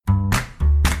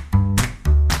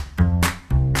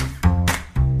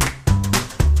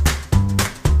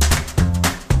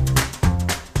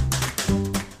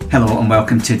Hello and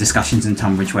welcome to Discussions in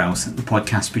Tunbridge Wells, the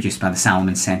podcast produced by the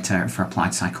Salomon Centre for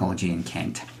Applied Psychology in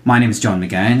Kent. My name is John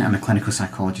McGowan. I'm a clinical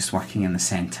psychologist working in the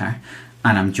centre,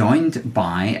 and I'm joined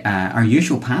by our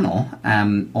usual panel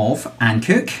of Anne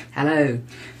Cook. Hello.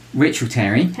 Rachel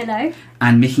Terry. Hello.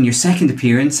 And making your second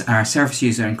appearance, our Service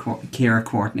User and Care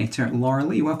Coordinator, Laura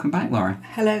Lee. Welcome back, Laura.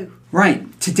 Hello.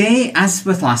 Right, today, as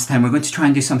with last time, we're going to try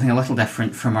and do something a little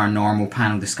different from our normal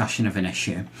panel discussion of an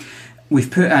issue. We've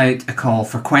put out a call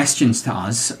for questions to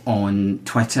us on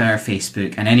Twitter,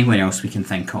 Facebook and anywhere else we can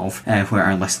think of where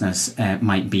our listeners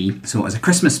might be. So as a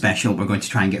Christmas special, we're going to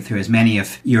try and get through as many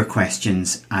of your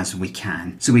questions as we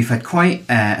can. So we've had quite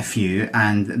a few,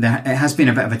 and it has been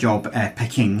a bit of a job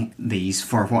picking these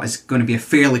for what is going to be a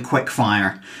fairly quick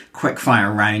fire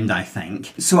round, I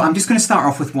think. So I'm just going to start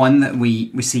off with one that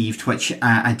we received, which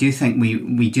I do think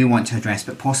we do want to address,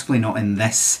 but possibly not in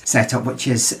this setup, which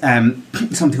is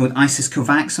something called Isis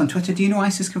Kovacs on Twitter. Do you know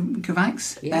Isis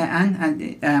Kovacs? Yeah.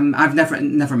 Anne? I've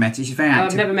never met her. She's very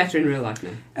active. I've never met her in real life,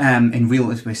 no. In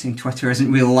real, as we're saying, Twitter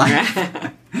isn't real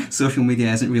life. Social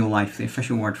media isn't real life, the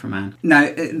official word from Anne.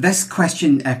 Now, this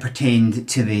question pertained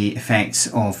to the effects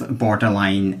of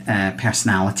borderline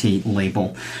personality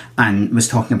label, and was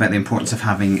talking about the importance of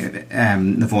having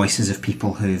the voices of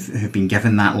people who've been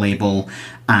given that label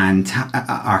and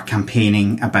are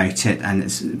campaigning about it and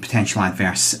its potential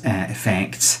adverse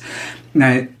effects.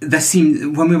 Now, this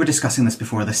seemed, when we were discussing this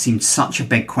before, this seemed such a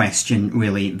big question,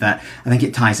 really, that I think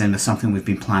it ties in with something we've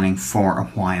been planning for a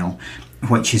while,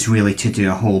 which is really to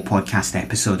do a whole podcast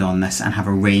episode on this and have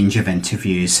a range of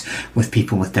interviews with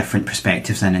people with different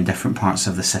perspectives and in different parts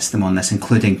of the system on this,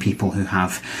 including people who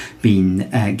have been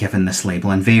given this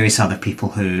label and various other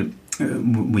people who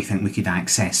we think we could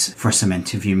access for some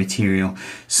interview material.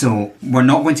 So we're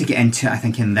not going to get into, I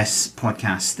think, in this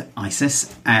podcast,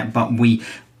 ISIS, but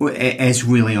it is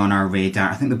really on our radar.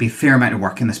 I think there'll be a fair amount of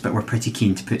work in this, but we're pretty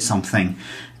keen to put something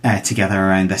together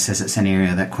around this, as it's an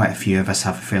area that quite a few of us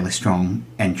have a fairly strong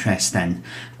interest in,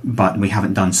 but we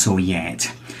haven't done so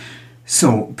yet.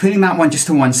 So putting that one just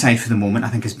to one side for the moment, I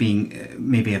think as being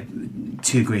maybe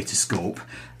too great a scope,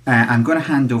 I'm going to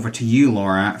hand over to you,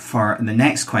 Laura, for the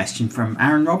next question from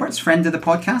Aaron Roberts, friend of the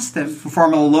podcast, a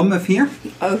former alum of here.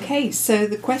 Okay, so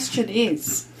the question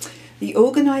is, the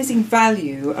organising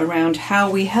value around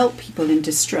how we help people in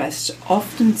distress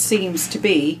often seems to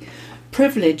be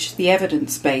privilege the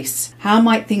evidence base. How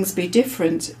might things be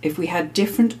different if we had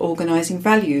different organising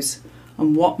values,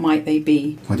 and what might they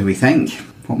be? What do we think?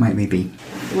 What might they be?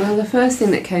 Well, the first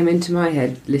thing that came into my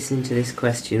head listening to this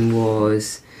question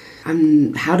was,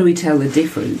 how do we tell the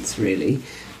difference, really?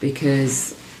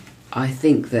 Because I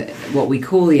think that what we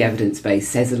call the evidence base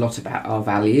says a lot about our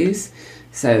values.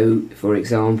 So, for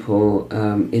example,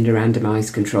 in a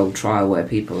randomised controlled trial where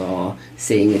people are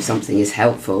seeing if something is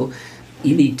helpful,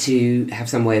 you need to have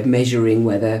some way of measuring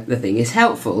whether the thing is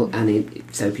helpful, and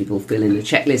so people fill in a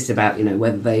checklist about,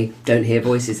 whether they don't hear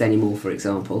voices anymore, for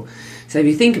example. So if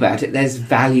you think about it, there's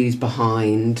values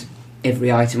behind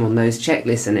every item on those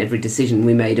checklists and every decision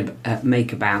we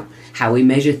make about how we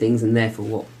measure things and therefore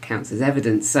what counts as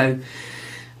evidence. So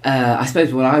I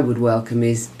suppose what I would welcome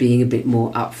is being a bit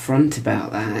more upfront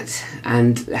about that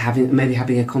and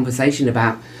having a conversation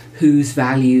about whose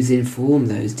values inform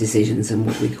those decisions and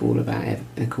what we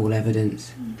call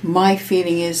evidence. My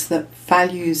feeling is that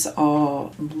values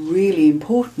are really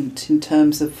important in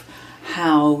terms of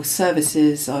how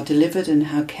services are delivered and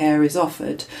how care is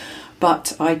offered.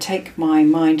 But I take my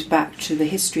mind back to the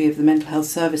history of the mental health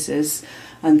services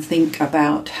and think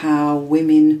about how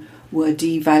women were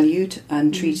devalued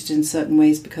and treated in certain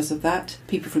ways because of that.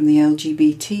 People from the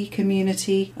LGBT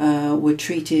community were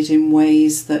treated in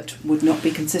ways that would not be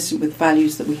consistent with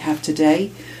values that we have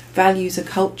today. Values are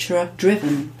culture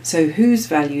driven. So whose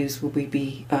values will we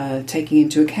be taking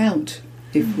into account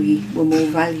if we were more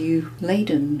value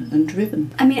laden and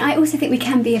driven? I mean, I also think we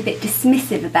can be a bit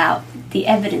dismissive about the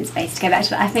evidence base, to go back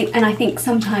to it. I think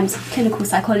sometimes clinical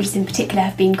psychologists in particular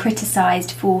have been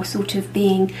criticised for sort of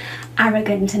being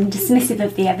arrogant and dismissive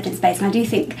of the evidence base, and I do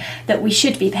think that we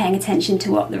should be paying attention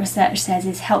to what the research says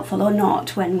is helpful or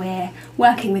not when we're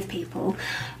working with people.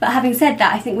 But having said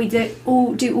that, I think we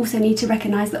do also need to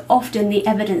recognise that often the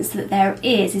evidence that there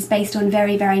is based on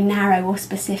very, very narrow or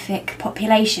specific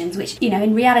populations, which,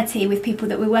 in reality, with people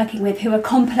that we're working with who are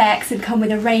complex and come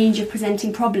with a range of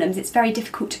presenting problems, it's very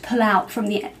difficult to pull out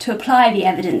to apply the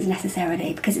evidence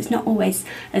necessarily, because it's not always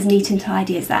as neat and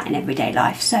tidy as that in everyday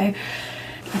life. So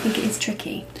I think it is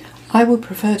tricky. I would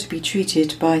prefer to be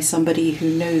treated by somebody who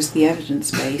knows the evidence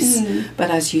base,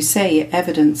 but as you say,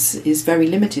 evidence is very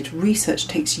limited. Research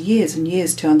takes years and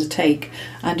years to undertake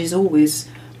and is always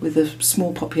with a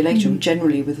small population,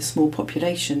 generally with a small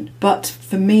population. But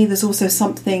for me, there's also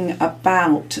something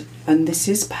about, and this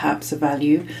is perhaps a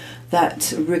value,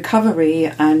 that recovery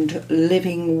and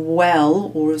living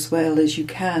well, or as well as you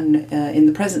can in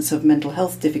the presence of mental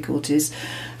health difficulties,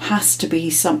 has to be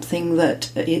something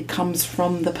that it comes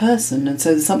from the person. And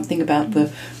so there's something about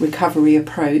the recovery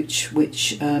approach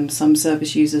which some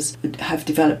service users have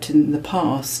developed in the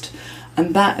past,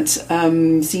 and that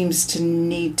seems to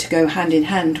need to go hand in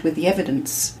hand with the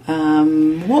evidence.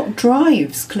 What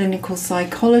drives clinical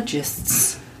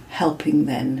psychologists helping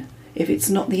then, if it's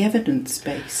not the evidence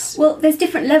base? Well, there's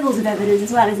different levels of evidence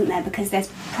as well, isn't there? Because there's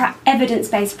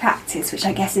evidence-based practice, which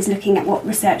I guess is looking at what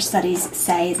research studies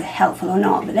say is helpful or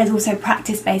not, but there's also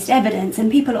practice-based evidence, and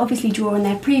people obviously draw on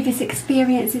their previous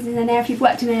experiences in an area. If you've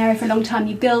worked in an area for a long time,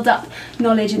 you build up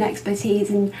knowledge and expertise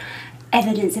and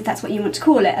evidence, if that's what you want to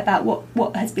call it, about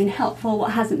what has been helpful,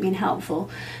 what hasn't been helpful.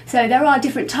 So there are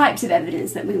different types of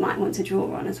evidence that we might want to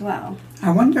draw on as well. I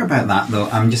wonder about that though.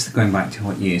 I'm just going back to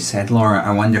what you said, Laura.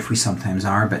 I wonder if we sometimes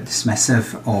are a bit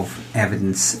dismissive of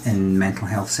evidence in mental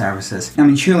health services. I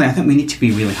mean, surely I think we need to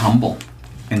be really humble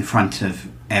in front of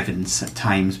evidence at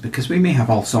times, because we may have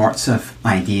all sorts of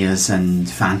ideas and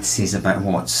fantasies about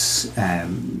what's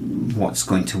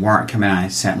going to work. I mean, I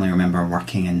certainly remember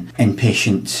working in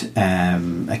inpatient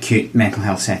acute mental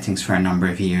health settings for a number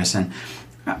of years, and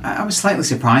I was slightly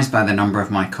surprised by the number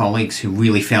of my colleagues who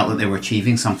really felt that they were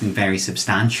achieving something very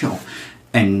substantial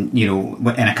in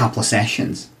a couple of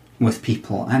sessions with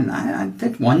people. And I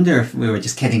did wonder if we were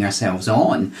just kidding ourselves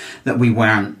on, that we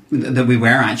were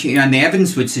actually, and the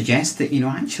evidence would suggest that,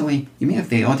 actually you may have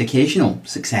the odd occasional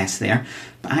success there,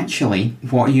 but actually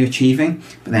what are you achieving?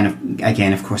 But then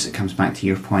again, of course, it comes back to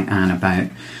your point, Anne,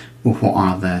 about what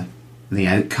are the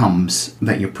outcomes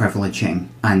that you're privileging,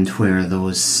 and where are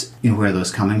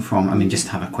those coming from? I mean, just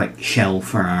to have a quick shill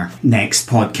for our next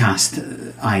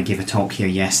podcast, I gave a talk here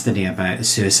yesterday about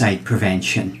suicide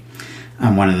prevention.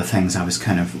 And one of the things I was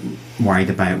kind of worried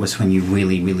about was when you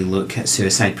really, really look at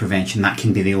suicide prevention, that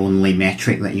can be the only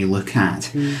metric that you look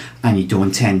at, and you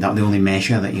don't end up, the only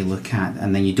measure that you look at,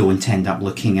 and then you don't end up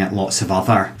looking at lots of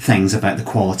other things about the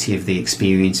quality of the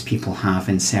experience people have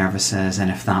in services, and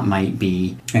if that might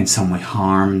be in some way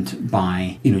harmed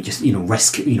by,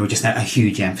 risk, just a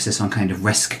huge emphasis on kind of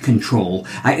risk control.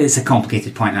 It's a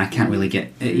complicated point, and I can't really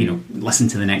get, listen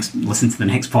to the next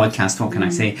podcast, what can I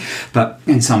say? But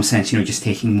in some sense, just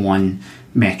taking one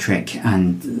metric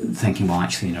and thinking, well,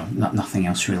 actually, nothing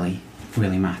else really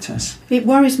matters. It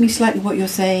worries me slightly what you're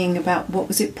saying about, what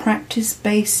was it,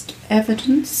 practice-based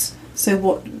evidence? So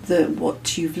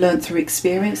what you've learned through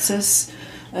experience as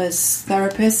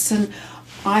therapists, and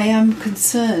I am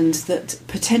concerned that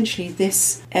potentially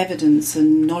this evidence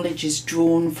and knowledge is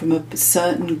drawn from a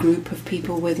certain group of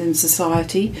people within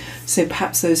society. So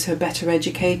perhaps those who are better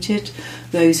educated,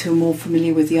 those who are more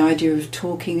familiar with the idea of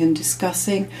talking and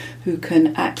discussing, who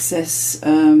can access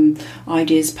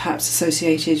ideas perhaps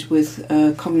associated with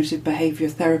cognitive behaviour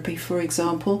therapy, for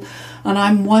example. And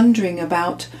I'm wondering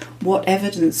about what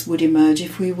evidence would emerge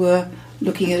if we were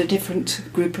looking at a different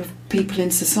group of people in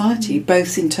society,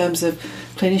 both in terms of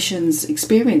clinicians'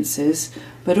 experiences,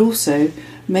 but also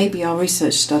maybe our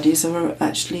research studies are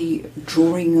actually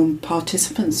drawing on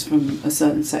participants from a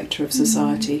certain sector of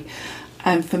society.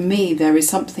 And for me, there is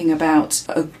something about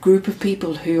a group of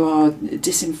people who are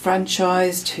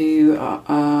disenfranchised, who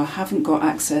haven't got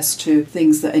access to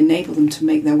things that enable them to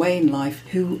make their way in life,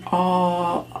 who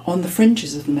are on the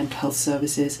fringes of the mental health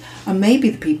services, and maybe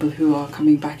the people who are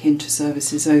coming back into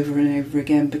services over and over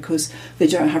again because they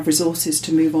don't have resources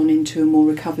to move on into a more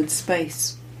recovered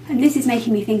space. And this is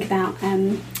making me think about,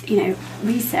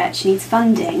 research needs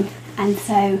funding, and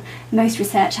so most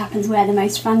research happens where the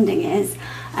most funding is.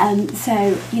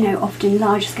 Often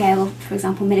large-scale, for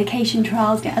example, medication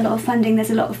trials get a lot of funding.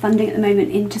 There's a lot of funding at the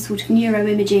moment into sort of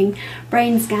neuroimaging,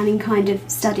 brain scanning kind of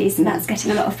studies, and that's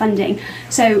getting a lot of funding.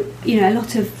 So, a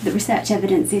lot of the research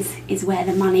evidence is where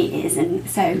the money is, and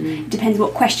so it depends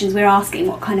what questions we're asking,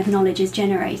 what kind of knowledge is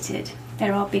generated.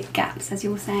 There are big gaps, as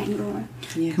you were saying, Laura.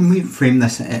 Yeah. Can we frame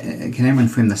this? Can anyone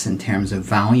frame this in terms of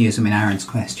values? I mean, Aaron's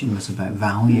question was about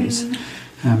values.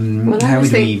 How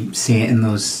would we say it in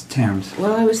those terms?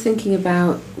 Well, I was thinking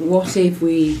about, what if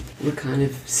we were kind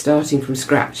of starting from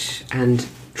scratch and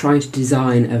trying to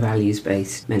design a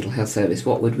values-based mental health service?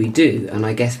 What would we do? And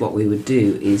I guess what we would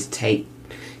do is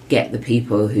get the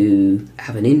people who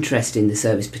have an interest in the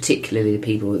service, particularly the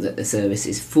people that the service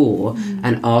is for,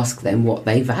 and ask them what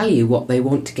they value, what they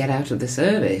want to get out of the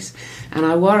service. And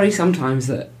I worry sometimes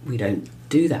that we don't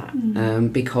do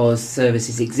that because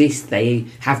services exist. They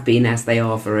have been as they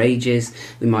are for ages.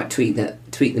 We might tweak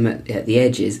them at the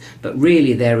edges, but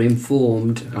really they're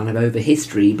informed kind of over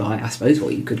history by, I suppose,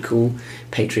 what you could call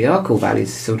patriarchal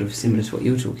values, sort of similar to what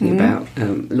you were talking about,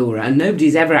 Laura. And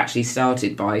nobody's ever actually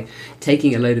started by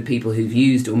taking a load of people who've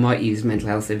used or might use mental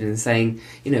health services and saying,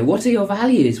 what are your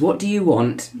values? What do you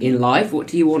want in life? What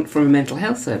do you want from a mental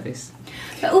health service?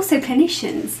 But also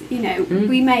clinicians,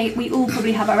 we all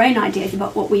probably have our own ideas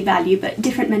about what we value, but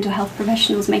different mental health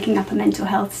professionals making up a mental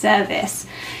health service.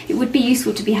 It would be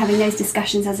useful to be having those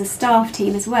discussions as a staff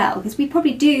team as well, because we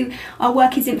probably do, our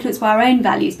work is influenced by our own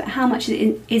values, but how much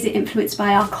is it influenced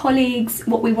by our colleagues,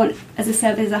 what we want as a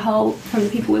service as a whole from the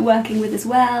people we're working with as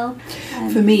well?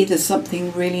 For me, there's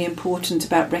something really important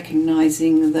about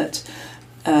recognising that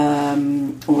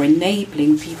or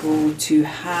enabling people to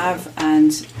have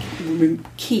and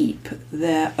keep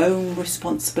their own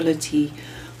responsibility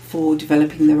for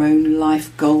developing their own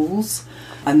life goals.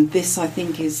 And this, I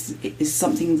think, is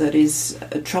something that is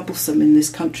troublesome in this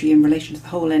country in relation to the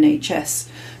whole NHS,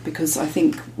 because I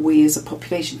think we as a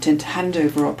population tend to hand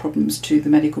over our problems to the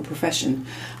medical profession,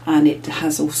 and it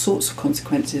has all sorts of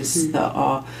consequences that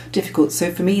are difficult.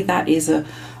 So for me, that is a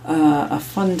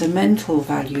fundamental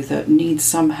value that needs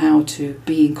somehow to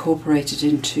be incorporated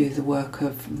into the work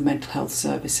of the mental health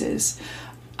services.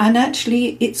 And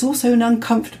actually, it's also an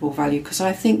uncomfortable value, because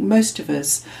I think most of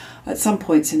us at some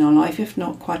points in our life, if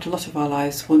not quite a lot of our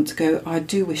lives, want to go, I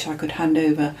do wish I could hand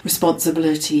over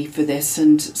responsibility for this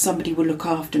and somebody will look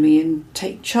after me and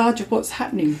take charge of what's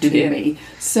happening to me.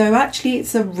 So actually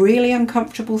it's a really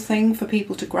uncomfortable thing for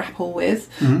people to grapple with,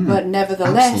 but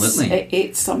nevertheless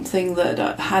it's something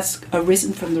that has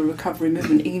arisen from the recovery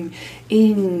movement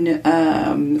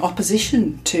in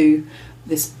opposition to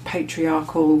this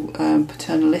patriarchal,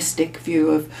 paternalistic view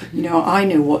of, I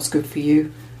know what's good for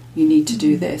you, you need to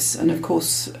do this. And of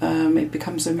course it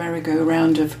becomes a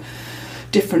merry-go-round of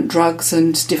different drugs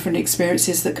and different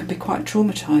experiences that can be quite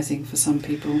traumatising for some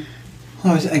people.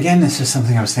 Well, again, this is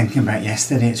something I was thinking about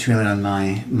yesterday. It's really on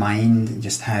my mind,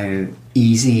 just how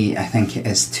easy I think it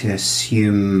is to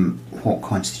assume what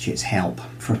constitutes help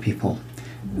for people.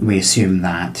 We assume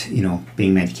that,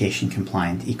 being medication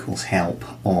compliant equals help,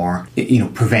 or,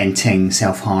 preventing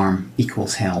self-harm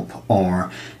equals help,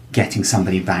 or getting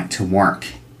somebody back to work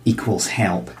equals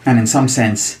help. And in some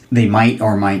sense they might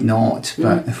or might not,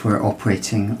 but if we're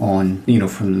operating on,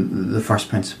 from the first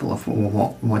principle of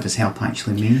what does help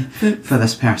actually mean for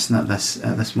this person at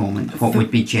this moment, what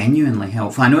would be genuinely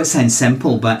helpful. I know it sounds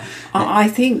simple, but I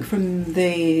think from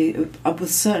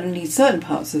with certainly certain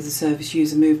parts of the service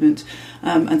user movement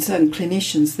and certain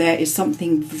clinicians, there is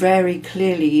something very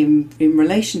clearly in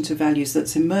relation to values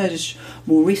that's emerged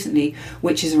more recently,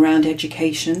 which is around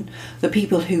education. The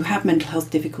people who have mental health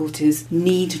difficulties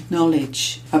need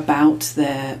knowledge about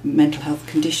their mental health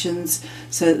conditions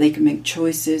so that they can make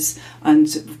choices. And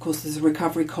of course there's a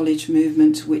recovery college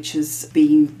movement which has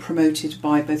been promoted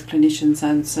by both clinicians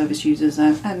and service users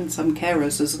and some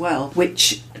carers as well,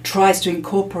 which tries to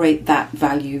incorporate that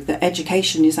value, that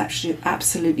education is actually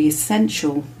absolutely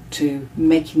essential to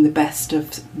making the best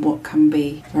of what can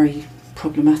be very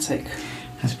problematic.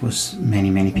 I suppose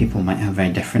many people might have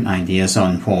very different ideas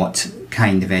on what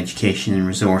kind of education and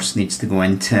resource needs to go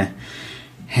into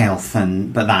health,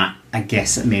 but that, I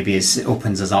guess, it maybe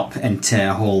opens us up into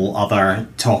a whole other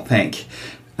topic.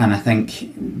 And I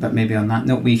think, but maybe on that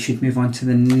note, we should move on to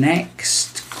the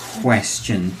next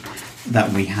question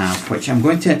that we have, which I'm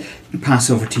going to pass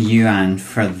over to you, Anne,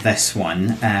 for this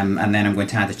one, and then I'm going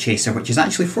to add a chaser, which is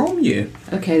actually from you.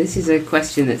 Okay, this is a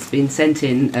question that's been sent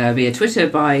in via Twitter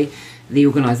by the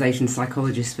organisation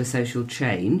Psychologists for Social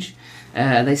Change.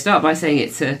 They start by saying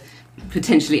it's a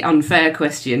potentially unfair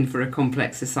question for a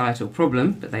complex societal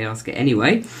problem, but they ask it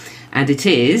anyway. And it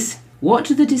is, what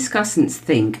do the discussants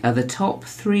think are the top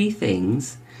 3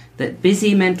 things that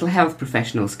busy mental health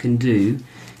professionals can do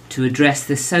to address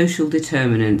the social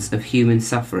determinants of human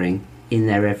suffering in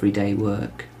their everyday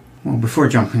work? Well, before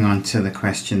jumping on to the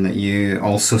question that you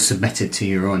also submitted to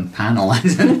your own panel, I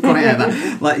didn't quite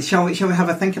have that. Shall we have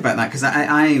a think about that? Because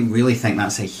I really think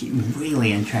that's a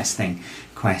really interesting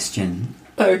question.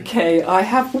 Okay, I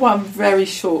have one very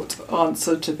short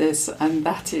answer to this, and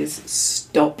that is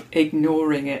stop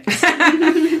ignoring it.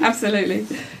 Absolutely.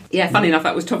 Yeah, funny enough,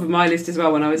 that was top of my list as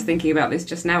well when I was thinking about this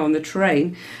just now on the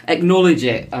train. Acknowledge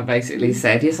it, I basically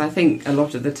said. Yes, I think a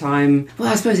lot of the time, well,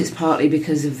 I suppose it's partly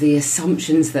because of the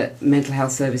assumptions that mental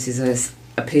health services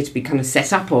are appear to be kind of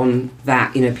set up on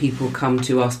that. You know, people come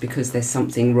to us because there's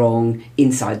something wrong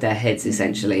inside their heads,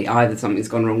 essentially. Either something's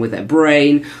gone wrong with their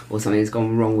brain or something's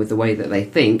gone wrong with the way that they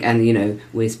think. And, you know,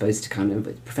 we're supposed to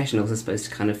professionals are supposed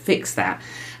to kind of fix that.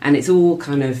 And it's all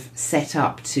kind of set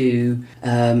up to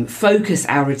focus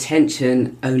our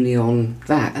attention only on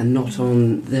that and not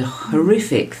on the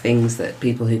horrific things that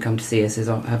people who come to see us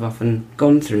have often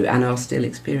gone through and are still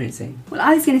experiencing. Well,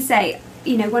 I was going to say,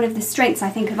 you know, one of the strengths, I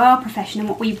think, of our profession and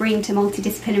what we bring to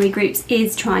multidisciplinary groups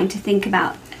is trying to think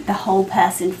about the whole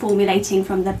person, formulating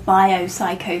from the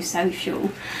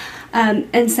biopsychosocial.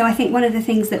 And so I think one of the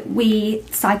things that we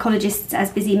psychologists as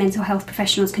busy mental health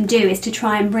professionals can do is to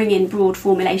try and bring in broad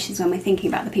formulations when we're thinking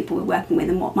about the people we're working with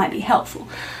and what might be helpful.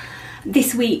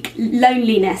 This week,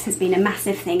 loneliness has been a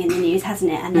massive thing in the news,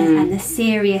 hasn't it? And the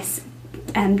serious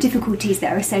difficulties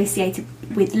that are associated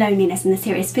with loneliness and the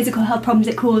serious physical health problems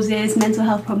it causes, mental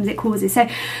health problems it causes. So,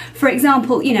 for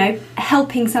example, you know,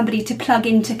 helping somebody to plug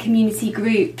into community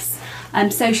groups,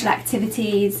 social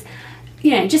activities,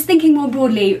 you know, just thinking more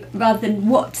broadly rather than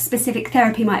what specific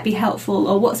therapy might be helpful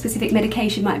or what specific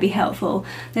medication might be helpful.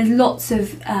 There's lots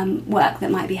of work that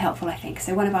might be helpful, I think.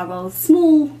 So one of our roles,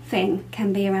 small thing,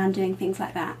 can be around doing things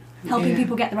like that. Helping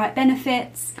people get the right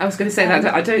benefits. I was going to say that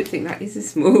I don't think that is a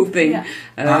small thing. Yeah.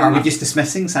 Are we just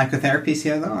dismissing psychotherapies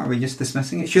here, though? Are we just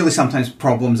dismissing it? Surely sometimes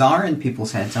problems are in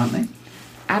people's heads, aren't they?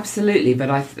 Absolutely,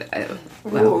 but I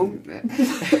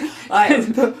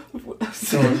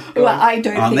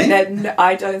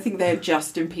don't think they're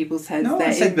just in people's heads. No,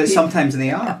 I said, but sometimes they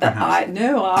are.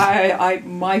 Perhaps.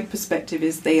 My perspective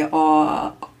is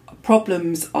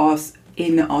problems are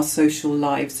in our social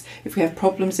lives. If we have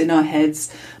problems in our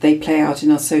heads, they play out in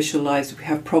our social lives. If we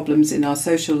have problems in our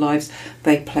social lives,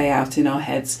 they play out in our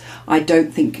heads. I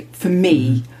don't think, for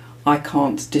me, I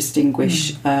can't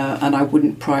distinguish and I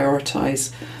wouldn't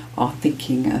prioritise our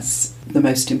thinking as the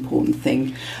most important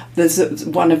thing. There's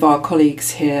one of our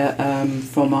colleagues here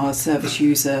from our service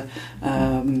user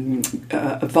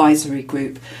advisory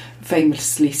group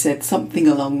famously said something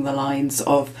along the lines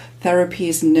of, therapy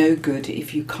is no good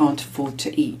if you can't afford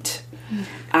to eat.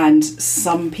 And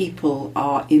some people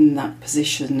are in that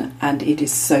position, and it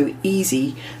is so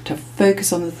easy to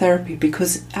focus on the therapy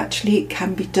because actually it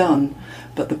can be done.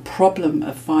 But the problem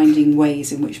of finding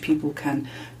ways in which people can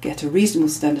get a reasonable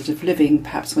standard of living,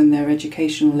 perhaps when their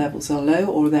educational levels are low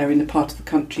or they're in a part of the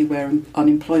country where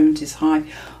unemployment is high,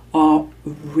 are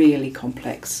really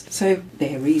complex. So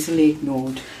they're easily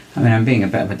ignored. I mean, I'm being a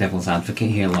bit of a devil's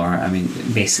advocate here, Laura. I mean,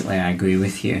 basically I agree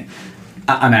with you.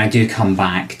 I mean, I do come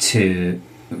back to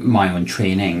my own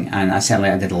training, and I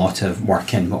did a lot of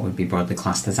work in what would be broadly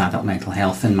classed as adult mental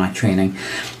health in my training.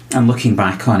 And looking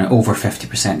back on it, over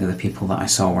 50% of the people that I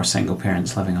saw were single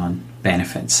parents living on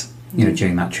benefits, you know,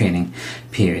 during that training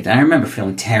period. And I remember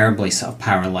feeling terribly sort of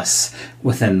powerless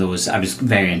within those. I was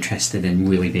very interested in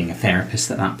really being a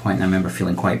therapist at that point, and I remember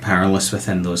feeling quite powerless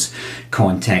within those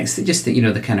contexts. Just the, you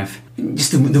know, the kind of,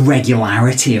 just the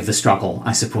regularity of the struggle,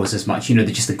 I suppose, as much, you know,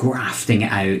 just the grafting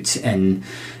it out in,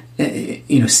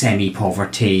 you know,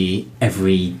 semi-poverty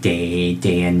every day,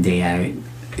 day in, day out,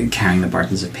 carrying the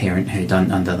burdens of parenthood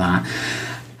under that.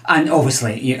 And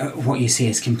obviously, you know, what you say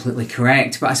is completely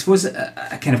correct, but I suppose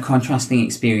a kind of contrasting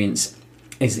experience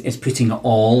is putting it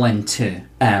all into,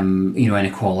 you know,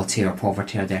 inequality or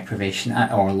poverty or deprivation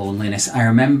or loneliness. I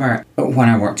remember when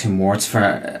I worked in wards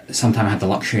for some time, I had the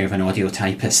luxury of an audio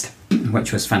typist,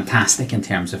 which was fantastic in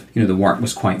terms of, you know, the work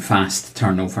was quite fast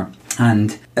turnover.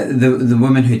 And the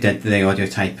woman who did the audio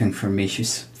typing for me, she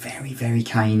was very, very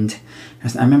kind.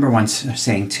 I remember once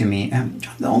saying to me,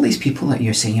 all these people that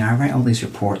you're saying, I write all these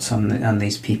reports on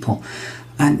these people,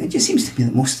 and it just seems to me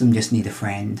that most of them just need a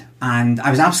friend. And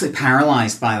I was absolutely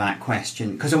paralysed by that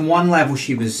question, because on one level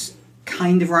she was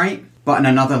kind of right, but on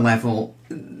another level,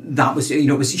 that was, you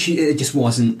know, it just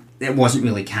wasn't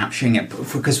really capturing it,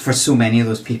 because for so many of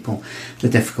those people, the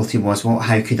difficulty was, well,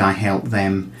 how could I help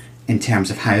them in terms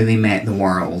of how they met the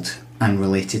world and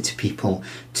related to people,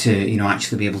 to, you know,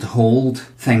 actually be able to hold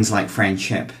things like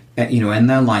friendship, you know, in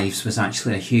their lives was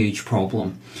actually a huge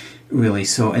problem, really.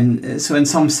 So in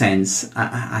some sense,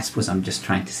 I suppose I'm just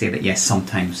trying to say that, yes,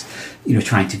 sometimes, you know,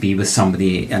 trying to be with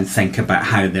somebody and think about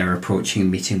how they're approaching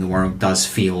and meeting the world does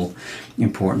feel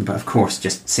important. But of course,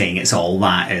 just saying it's all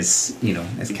that is, you know,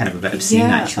 it's kind of a bit obscene,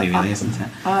 actually, really, isn't it?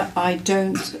 I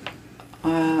don't...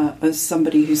 as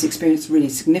somebody who's experienced really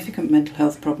significant mental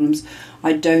health problems,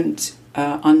 I don't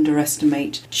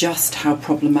underestimate just how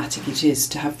problematic it is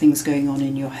to have things going on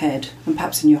in your head, and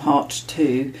perhaps in your heart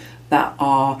too, that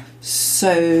are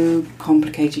so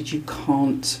complicated you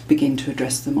can't begin to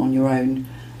address them on your own.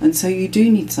 And so you do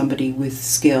need somebody with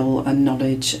skill and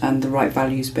knowledge and the right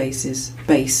values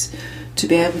base to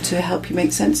be able to help you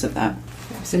make sense of that.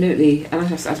 Absolutely. And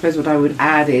I suppose what I would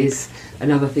add is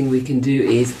another thing we can do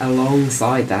is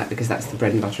alongside that, because that's the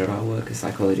bread and butter of our work as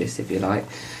psychologists, if you like,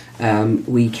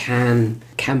 we can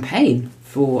campaign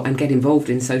for and get involved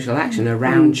in social action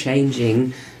around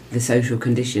changing the social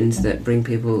conditions that bring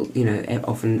people,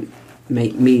 often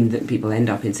mean that people end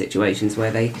up in situations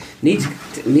where they need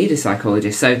a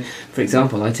psychologist. So, for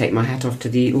example, I take my hat off to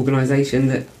the organisation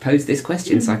that posed this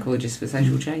question, Psychologists for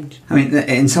Social Change. I mean,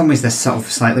 in some ways this sort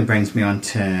of slightly brings me on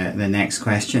to the next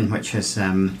question, which is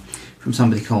from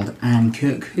somebody called Anne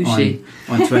Cook. Who's she?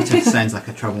 On Twitter. Sounds like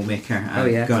a troublemaker,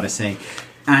 I've got to say.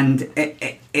 And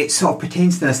it sort of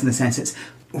pertains to this in the sense it's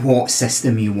what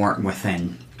system you work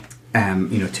within.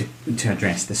 To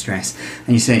address the stress.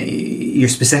 And you say your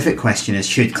specific question is,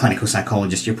 should clinical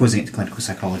psychologists, you're posing it to clinical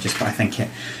psychologists, but I think it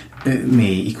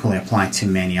may equally apply to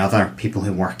many other people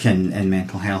who work in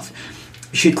mental health.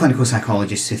 Should clinical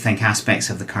psychologists who think aspects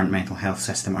of the current mental health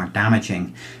system are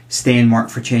damaging stay and work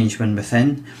for change when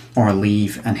within, or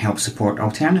leave and help support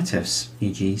alternatives,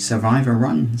 e.g.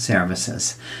 survivor-run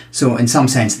services? So in some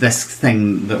sense, this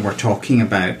thing that we're talking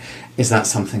about, is that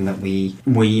something that we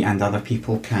and other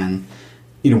people can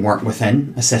work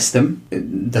within a system?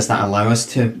 Does that allow us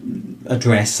to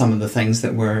address some of the things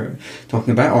that we're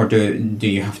talking about, or do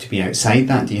you have to be outside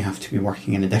that? Do you have to be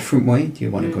working in a different way? Do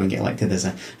you want to go and get elected as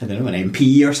an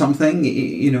MP or something?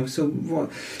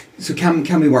 So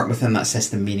can we work within that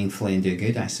system meaningfully and do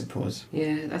good, I suppose?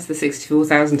 Yeah, that's the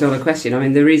 $64,000 question. I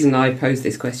mean, the reason I posed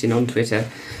this question on Twitter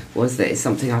was that it's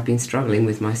something I've been struggling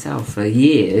with myself for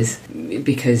years,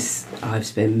 because I've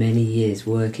spent many years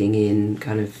working in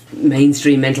kind of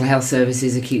mainstream mental health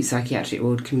services, acute psychiatric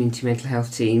ward, community mental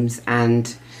health teams,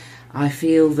 and I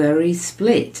feel very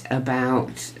split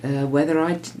about whether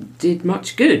I did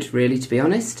much good, really, to be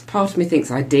honest. Part of me thinks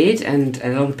I did, and a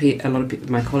lot of people,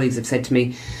 my colleagues have said to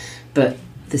me, but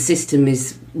the system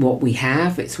is what we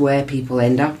have. It's where people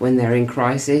end up when they're in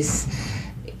crisis.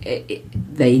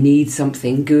 They need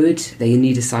something good. They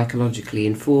need a psychologically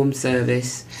informed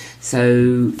service.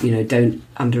 So, don't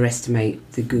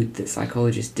underestimate the good that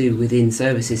psychologists do within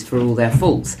services for all their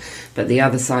faults. But the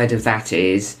other side of that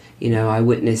is, I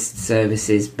witnessed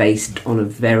services based on a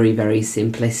very, very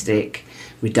simplistic,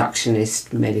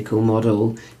 reductionist medical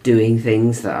model doing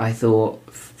things that I thought,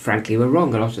 frankly, were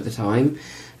wrong a lot of the time.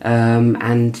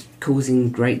 And causing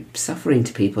great suffering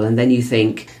to people. And then you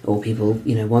think, people,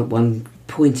 one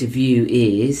point of view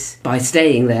is, by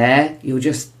staying there, you're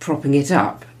just propping it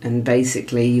up, and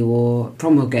basically you're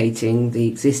promulgating the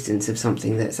existence of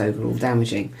something that's overall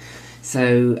damaging.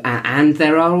 So, and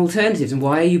there are alternatives, and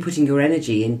why are you putting your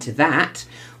energy into that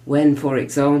when, for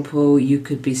example, you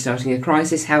could be starting a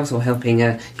crisis house or helping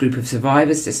a group of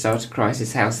survivors to start a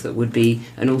crisis house that would be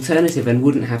an alternative and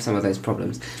wouldn't have some of those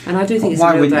problems? And I do think it's a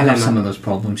real dilemma. Why wouldn't it have some of those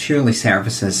problems? Surely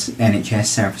NHS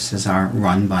services are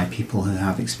run by people who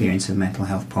have experience of mental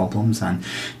health problems and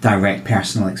direct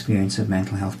personal experience of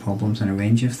mental health problems and a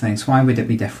range of things. Why would it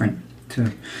be different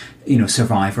to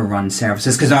survivor-run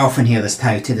services? Because I often hear this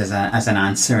touted as an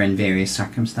answer in various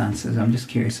circumstances. I'm just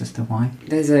curious as to why.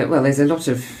 There's a lot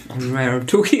of, I'm aware I'm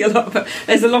talking a lot, but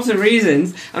there's a lot of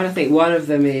reasons. And I think one of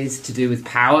them is to do with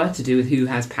power, to do with who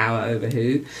has power over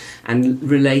who, and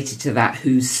related to that,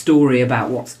 whose story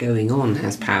about what's going on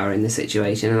has power in the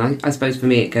situation. And I suppose for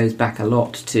me it goes back a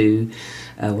lot to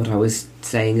what I was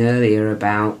saying earlier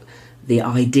about the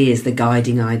ideas, the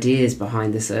guiding ideas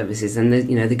behind the services. And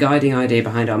the guiding idea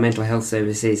behind our mental health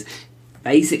services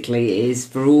basically is,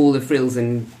 for all the frills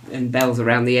and bells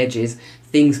around the edges,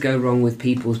 things go wrong with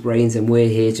people's brains and we're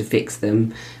here to fix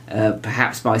them,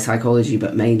 perhaps by psychology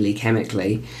but mainly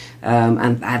chemically.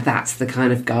 And that's the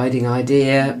kind of guiding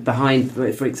idea behind,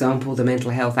 for example, the Mental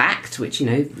Health Act, which,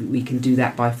 we can do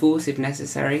that by force if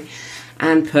necessary.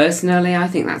 And personally, I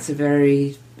think that's a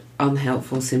very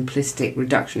unhelpful, simplistic,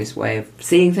 reductionist way of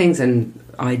seeing things, and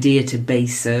idea to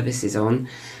base services on.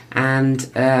 And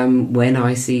when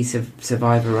I see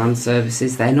survivor-run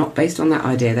services, they're not based on that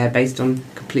idea. They're based on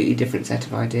a completely different set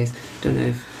of ideas. Don't know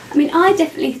if... I mean, I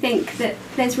definitely think that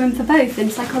there's room for both,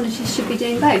 and psychologists should be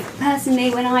doing both. Personally,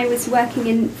 when I was working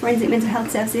in forensic mental health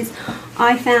services,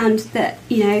 I found that,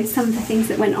 some of the things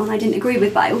that went on I didn't agree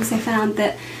with, but I also found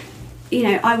that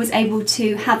I was able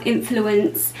to have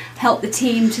influence, help the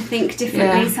team to think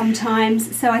differently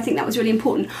sometimes. So I think that was really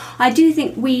important. I do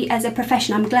think we as a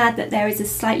profession, I'm glad that there is a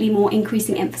slightly more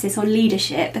increasing emphasis on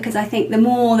leadership, because I think the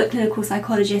more that clinical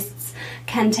psychologists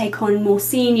can take on more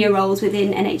senior roles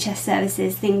within NHS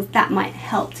services, things that might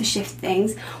help to shift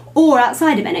things. or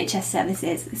outside of NHS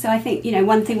services. So I think,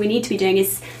 one thing we need to be doing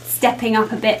is stepping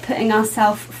up a bit, putting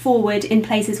ourselves forward in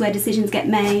places where decisions get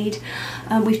made.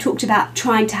 We've talked about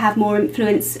trying to have more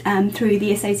influence through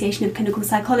the Association of Clinical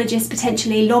Psychologists,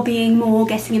 potentially lobbying more,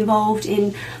 getting involved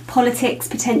in politics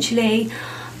potentially.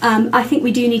 I think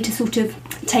we do need to sort of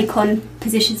take on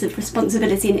positions of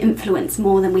responsibility and influence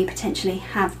more than we potentially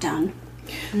have done.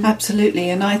 Absolutely,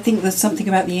 and I think there's something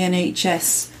about the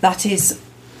NHS that is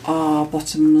our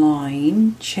bottom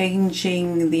line.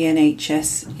 Changing the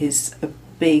NHS is a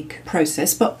big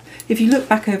process, but if you look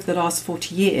back over the last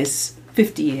 40 years,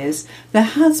 50 years, there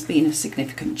has been a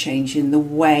significant change in the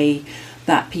way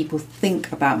that people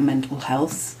think about mental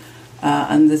health,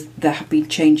 and there have been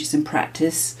changes in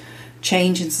practice.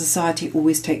 Change in society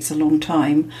always takes a long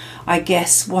time. I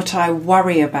guess what I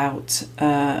worry about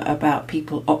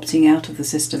people opting out of the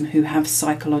system who have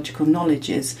psychological knowledge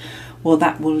is, well,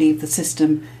 that will leave the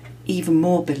system even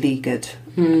more beleaguered.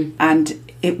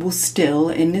 And it will still,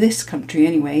 in this country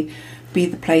anyway, be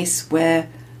the place where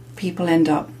people end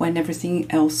up when everything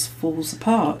else falls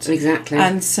apart. Exactly.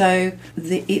 And so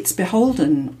it's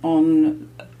beholden on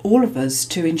all of us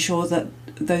to ensure that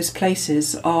those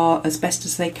places are as best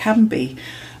as they can be.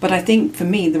 But I think for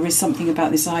me there is something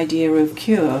about this idea of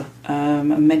cure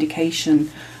and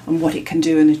medication and what it can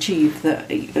do and achieve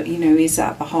that is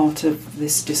at the heart of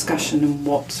this discussion, and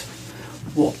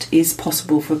what is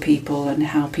possible for people and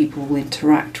how people will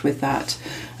interact with that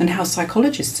and how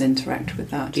psychologists interact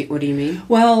with that. What do you mean?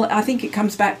 Well, I think it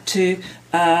comes back to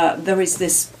there is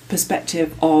this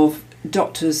perspective of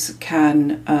doctors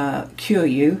can cure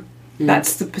you.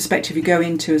 That's the perspective you go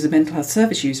into as a mental health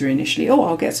service user initially. Oh,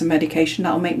 I'll get some medication,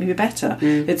 that'll make me better.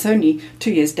 It's only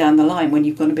 2 years down the line when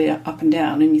you've gone a bit up and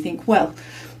down and you think, well,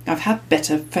 I've had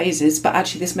better phases, but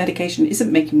actually this medication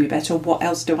isn't making me better. What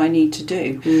else do I need to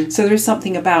do? So there is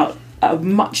something about a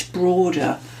much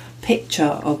broader picture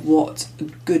of what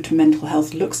good mental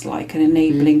health looks like, and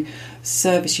enabling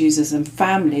service users and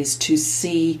families to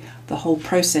see the whole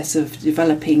process of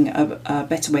developing a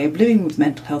better way of living with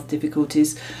mental health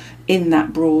difficulties in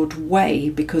that broad way,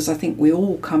 because I think we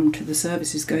all come to the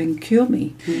services going, cure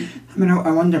me. I mean,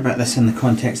 I wonder about this in the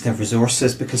context of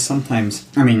resources, because sometimes,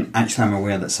 actually I'm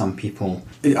aware that some people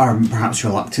are perhaps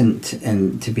reluctant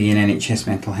to be in NHS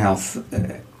mental health,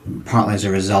 partly as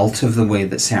a result of the way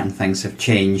that certain things have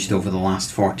changed over the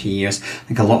last 40 years. I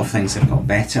think a lot of things have got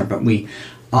better, but we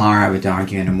are, I would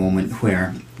argue, in a moment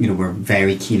where, we're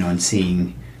very keen on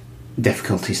seeing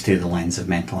difficulties through the lens of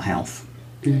mental health.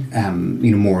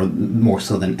 More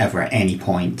so than ever at any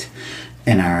point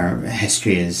in our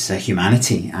history as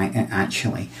humanity,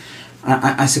 actually.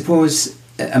 I suppose,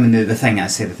 the thing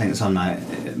that's on my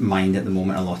mind at the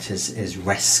moment a lot is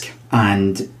risk.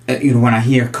 And, when I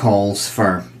hear calls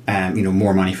for,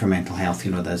 more money for mental health,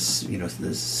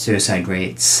 there's suicide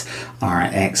rates are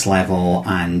at X level,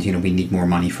 and, we need more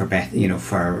money for,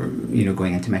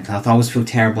 going into mental health. I always feel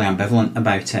terribly ambivalent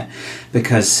about it,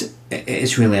 because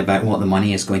it's really about what the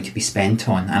money is going to be spent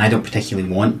on. And I don't particularly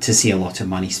want to see a lot of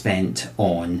money spent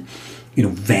on,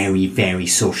 very, very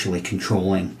socially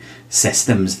controlling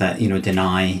systems that,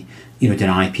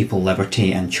 deny people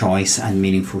liberty and choice and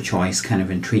meaningful choice kind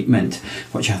of in treatment,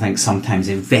 which I think sometimes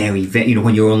is very, very,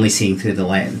 when you're only seeing through the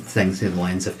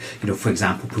lens of, for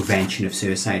example, prevention of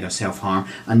suicide or self-harm,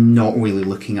 and not really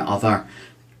looking at other,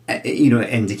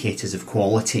 indicators of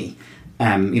quality.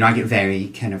 I get very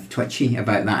kind of twitchy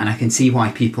about that, and I can see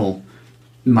why people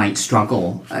might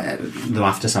struggle, though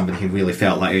after somebody who really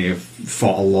felt like you've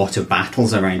fought a lot of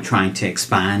battles around trying to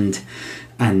expand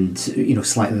and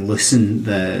slightly loosen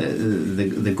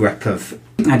the grip of.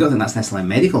 I don't think that's necessarily a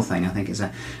medical thing. I think it's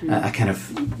a kind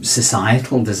of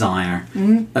societal desire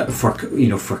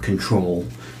for control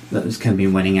that was kind of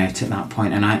been winning out at that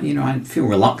point. And I feel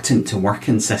reluctant to work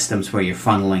in systems where you're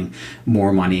funneling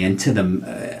more money into them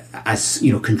as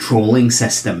controlling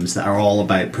systems that are all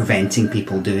about preventing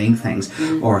people doing things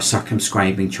or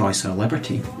circumscribing choice or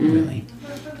liberty. Really,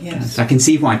 yes. So I can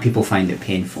see why people find it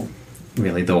painful.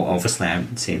 Really, though, obviously, I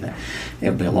would say that it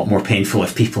would be a lot more painful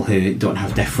if people who don't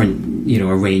have different, a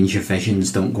range of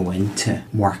visions don't go into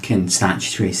work in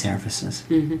statutory services.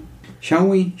 Shall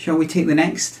we take the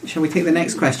next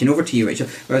question? Over to you, Rachel.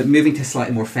 We're moving to a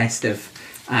slightly more festive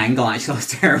angle. Actually,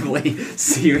 it's a terribly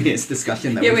serious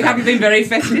discussion. We haven't been very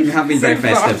festive. We have been very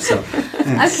festive. So,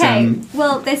 okay.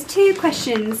 Well, there's two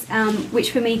questions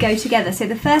which for me go together. So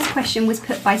the first question was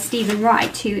put by Stephen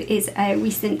Wright, who is a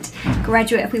recent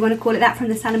graduate, if we want to call it that, from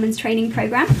the Salomons training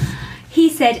programme. He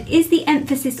said, is the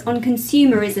emphasis on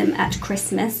consumerism at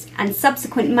Christmas and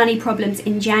subsequent money problems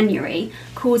in January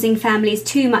causing families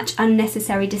too much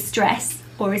unnecessary distress,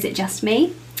 or is it just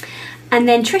me? And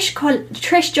then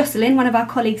Trish Jocelyn, one of our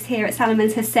colleagues here at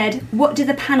Salomons, has said, what do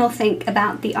the panel think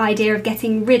about the idea of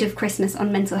getting rid of Christmas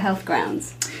on mental health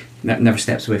grounds? Never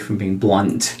steps away from being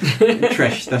blunt.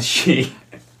 Trish, does she?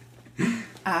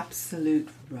 Absolute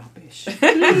rubbish.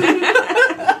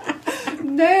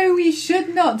 No, we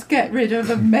should not get rid of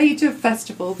a major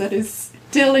festival that is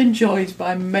still enjoyed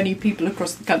by many people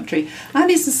across the country, and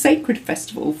is a sacred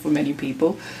festival for many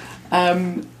people.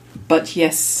 But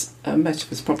yes, most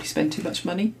of us probably spend too much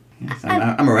money. Yes,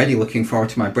 I'm already looking forward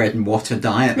to my bread and water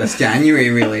diet this January,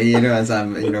 really, as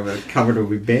I'm, the cupboard will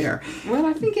be bare. Well,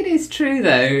 I think it is true,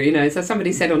 though, so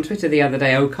somebody said on Twitter the other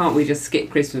day, oh, can't we just skip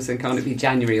Christmas and can't it be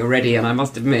January already? And I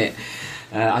must admit,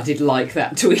 I did like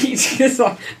that tweet, because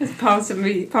part of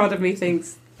me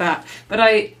thinks that. But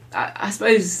I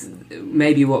suppose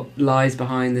maybe what lies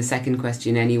behind the second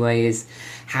question anyway is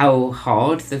how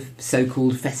hard the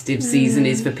so-called festive season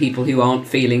is for people who aren't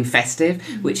feeling festive,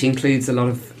 which includes a lot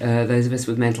of those of us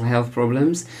with mental health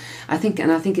problems. I think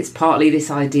it's partly this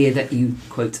idea that you,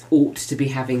 quote, ought to be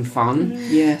having fun.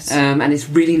 Yes. And it's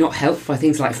really not helped by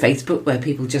things like Facebook, where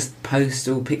people just post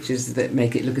all pictures that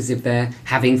make it look as if they're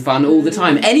having fun all the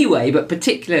time anyway, but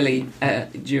particularly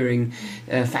during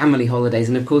family holidays.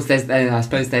 And of course, I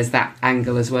suppose there's that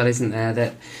angle as well, isn't there,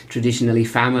 that traditionally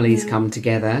families come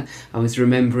together. I was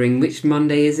remembering, which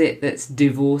Monday is it that's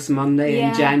Divorce Monday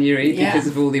in January, because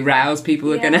of all the rows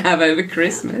people are going to have over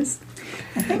Christmas.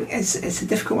 I think it's a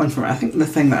difficult one for me. I think the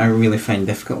thing that I really find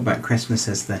difficult about Christmas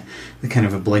is the kind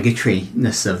of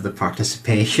obligatoriness of the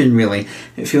participation, really.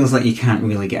 It feels like you can't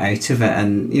really get out of it,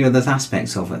 and there's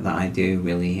aspects of it that I do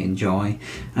really enjoy,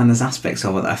 and there's aspects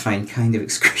of it that I find kind of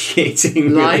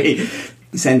excruciating, really. Like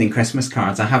sending Christmas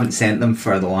cards. I haven't sent them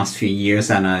for the last few years,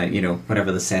 and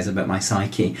whatever this says about my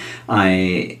psyche,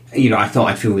 I thought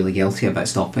I'd feel really guilty about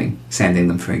stopping sending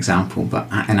them, for example, but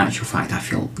in actual fact I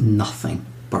feel nothing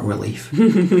but relief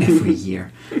every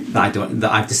year that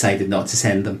I've decided not to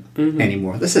send them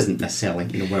anymore. This isn't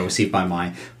necessarily well received by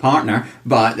my partner,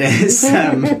 but it's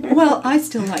well, I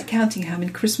still like counting how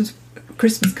many Christmas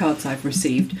cards I've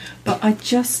received, but I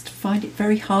just find it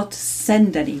very hard to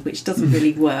send any, which doesn't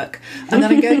really work. And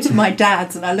then I go to my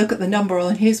dad's and I look at the number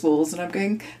on his walls and I'm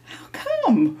going, how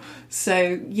come?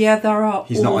 So there are.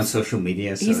 He's not on social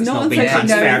media, so he's it's not being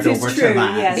transferred over to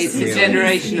that. Yes, it's a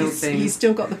generational thing. He's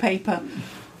still got the paper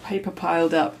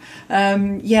piled up.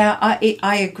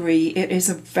 I agree. It is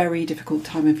a very difficult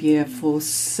time of year for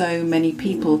so many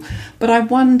people. But I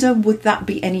wonder, would that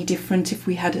be any different if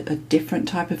we had a different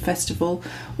type of festival?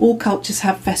 All cultures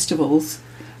have festivals,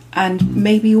 and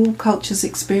maybe all cultures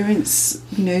experience,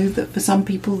 that for some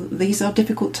people these are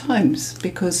difficult times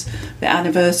because the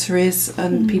anniversaries,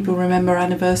 and people remember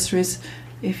anniversaries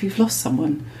if you've lost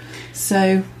someone.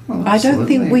 So I don't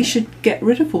think we should get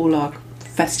rid of all our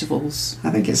festivals. I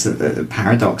think it's the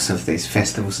paradox of these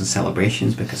festivals and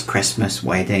celebrations, because Christmas,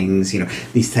 weddings,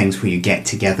 these things where you get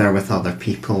together with other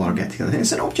people or get together,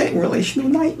 it's an object relational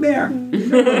nightmare.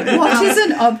 What is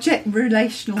an object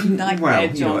relational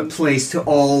nightmare, Well, it plays to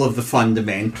all of the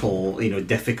fundamental,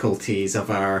 difficulties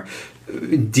of our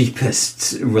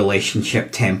deepest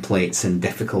relationship templates and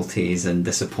difficulties and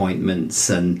disappointments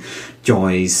and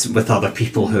joys with other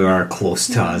people who are close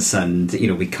to us, and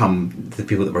we come the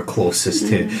people that we're closest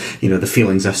to, the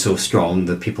feelings are so strong,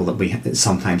 the people that we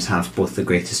sometimes have both the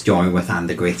greatest joy with and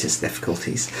the greatest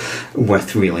difficulties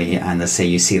with, really. And I say,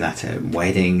 you see that at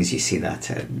weddings, you see that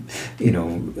at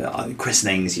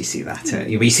christenings, you see that at,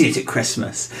 you see it at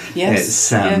Christmas. Yes.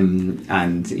 It's and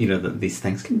that these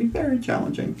things can be very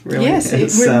challenging, really. Yes,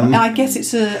 I guess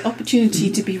it's an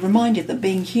opportunity to be reminded that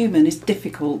being human is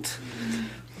difficult.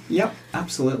 Yep,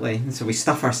 absolutely. And so we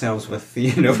stuff ourselves with,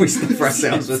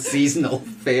 with seasonal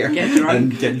fare and get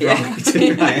drunk to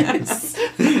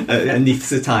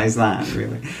anaesthetise that,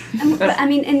 really. But I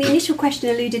mean, and the initial question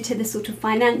alluded to the sort of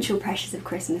financial pressures of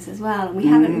Christmas as well, and we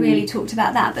haven't really talked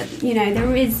about that, but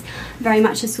there is very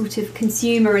much a sort of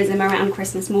consumerism around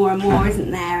Christmas more and more,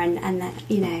 isn't there? And that,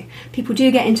 people do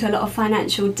get into a lot of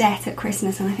financial debt at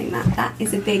Christmas, and I think that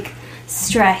is a big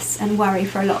stress and worry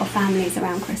for a lot of families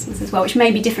around Christmas as well, which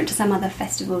may be different to some other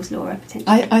festivals, Laura,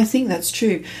 potentially. I think that's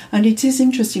true, and it is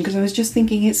interesting because I was just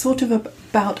thinking it's sort of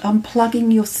about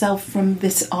unplugging yourself from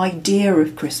this idea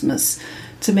of Christmas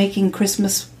to making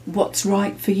Christmas what's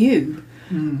right for you.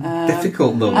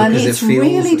 Difficult though, and because it's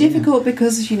really difficult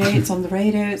because it's on the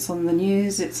radio, it's on the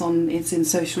news, it's in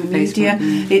social media,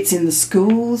 it's in the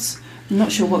schools. I'm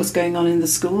not sure what's going on in the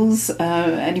schools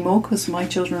anymore because my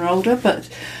children are older, but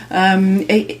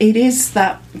it is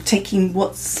that taking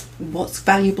what's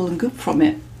valuable and good from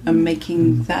it and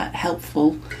making that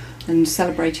helpful and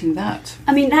celebrating that.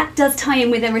 I mean, that does tie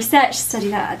in with a research study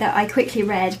that I quickly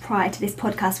read prior to this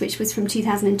podcast, which was from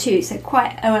 2002, so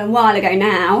quite a while ago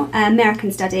now, an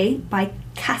American study by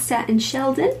Kasser and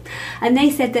Sheldon, and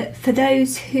they said that for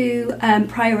those who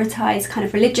prioritise kind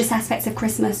of religious aspects of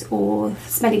Christmas or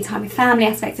spending time with family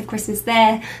aspects of Christmas,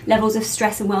 their levels of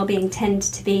stress and well-being tend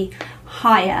to be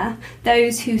higher.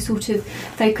 Those who sort of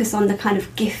focus on the kind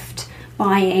of gift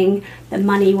buying, the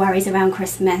money worries around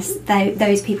Christmas,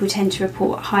 those people tend to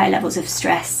report higher levels of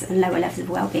stress and lower levels of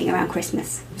well-being around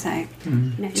Christmas. So,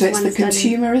 so it's the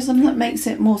consumerism that makes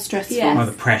it more stressful. Yes. Or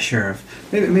the pressure of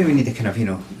maybe we need a kind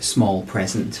of small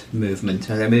present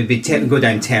movement. I mean, it'd go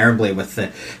down terribly with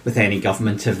any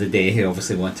government of the day who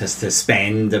obviously want us to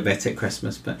spend a bit at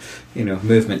Christmas, but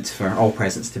movement for all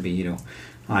presents to be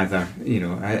either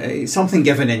something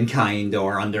given in kind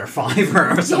or under a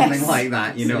 £5 or something like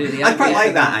that. I quite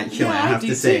like that actually. I have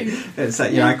to say, it's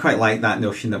I quite like that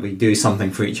notion that we do something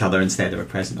for each other instead of a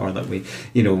present, or that we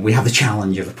have the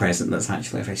challenge of a present that's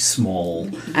actually a very small.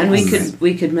 And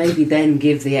we could maybe then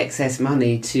give the excess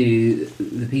money to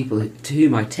the people to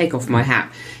whom I take off my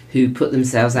hat, who put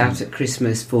themselves out at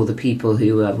Christmas for the people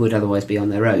who would otherwise be on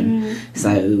their own.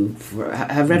 So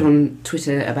I've read on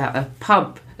Twitter about a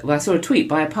pub. Well, I saw a tweet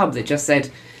by a pub that just said,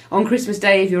 on Christmas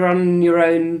Day, if you're on your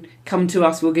own, come to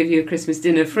us, we'll give you a Christmas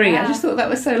dinner free. Wow. I just thought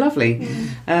that was so lovely.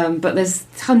 But there's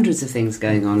hundreds of things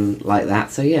going on like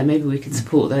that. So, yeah, maybe we could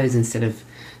support those instead of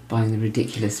buying the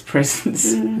ridiculous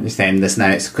presents. Just end this now.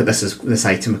 This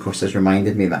item, of course, has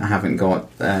reminded me that I haven't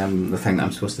got the thing that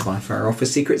I'm supposed to buy for our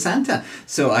office Secret Santa.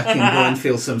 So I can go and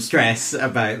feel some stress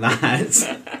about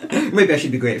that. Maybe I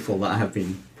should be grateful that I have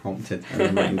been prompted and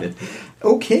reminded.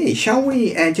 Okay, shall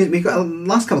we? We've got a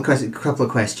last couple of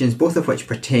questions, both of which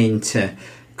pertain to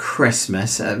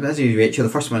Christmas. As you, Rachel,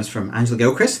 the first one is from Angela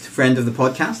Gilchrist, friend of the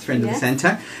podcast, friend of the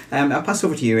centre. I'll pass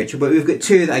over to you, Rachel, but we've got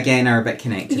two that again are a bit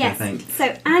connected, I think.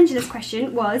 So Angela's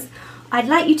question was, I'd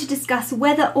like you to discuss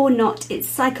whether or not it's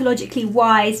psychologically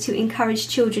wise to encourage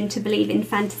children to believe in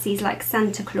fantasies like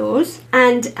Santa Claus.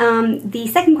 And the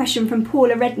second question from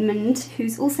Paula Redmond,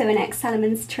 who's also an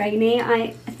ex-Salomons trainee,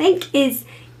 I think is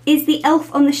the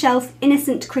elf on the shelf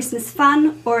innocent Christmas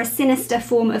fun or a sinister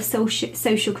form of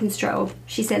social control?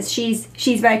 She says she's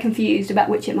very confused about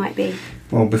which it might be.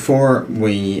 Well, before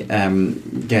we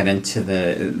get into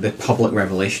the public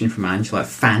revelation from Angela,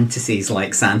 fantasies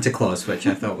like Santa Claus, which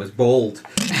I thought was bold,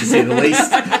 to say the least,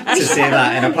 to say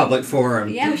that in a public forum.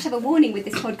 Yeah, we should have a warning with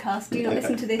this podcast. Do not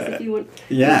listen to this if you want.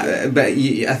 Yeah, but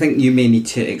I think you may need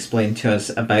to explain to us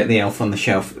about the elf on the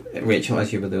shelf, Rachel,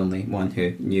 as you were the only one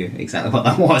who knew exactly what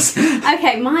that was.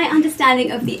 Okay, my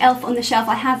understanding of the elf on the shelf,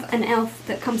 I have an elf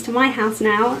that comes to my house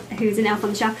now, who's an elf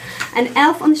on the shelf. An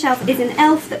elf on the shelf is an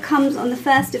elf that comes on the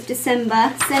 1st of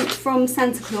December, sent from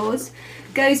Santa Claus,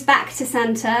 goes back to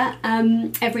Santa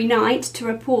every night to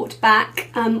report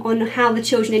back on how the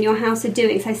children in your house are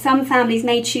doing. So some families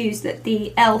may choose that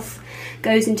the elf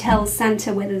goes and tells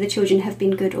Santa whether the children have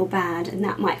been good or bad, and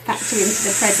that might factor into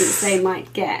the presents they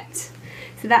might get.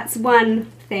 So that's one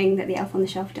thing that the elf on the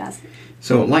shelf does.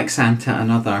 So, like Santa,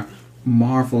 another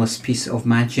marvellous piece of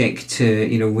magic to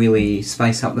really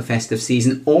spice up the festive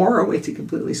season, or a way to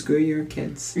completely screw your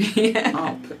kids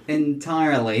up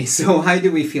entirely. So how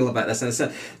do we feel about this? As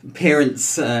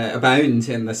parents abound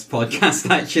in this podcast,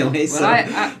 actually. Well,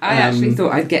 I actually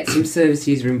thought I'd get some service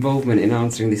user involvement in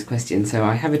answering this question. So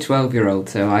I have a 12-year-old,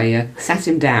 so I sat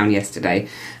him down yesterday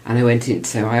and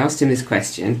I asked him this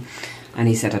question. And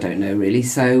he said, I don't know really.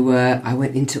 So I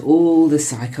went into all the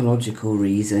psychological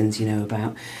reasons,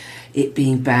 about it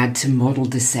being bad to model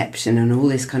deception and all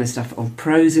this kind of stuff, on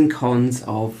pros and cons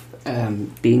of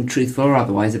being truthful or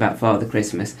otherwise about Father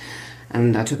Christmas.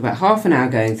 And I took about half an hour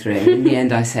going through it, and in the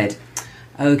end I said,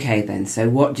 okay then, so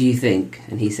what do you think?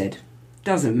 And he said,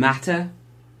 doesn't matter.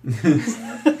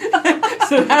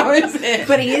 So how is it?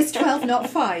 But he is 12, not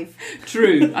 5.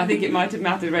 True. I think it might have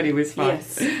mattered when he was 5.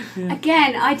 Yes. Yeah.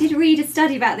 Again, I did read a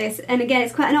study about this, and again,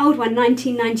 it's quite an old one,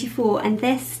 1994, and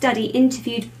this study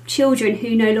interviewed children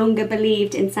who no longer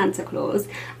believed in Santa Claus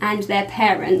and their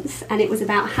parents, and it was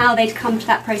about how they'd come to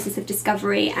that process of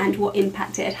discovery and what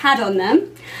impact it had on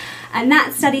them. And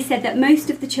that study said that most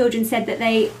of the children said that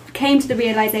they came to the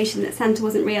realisation that Santa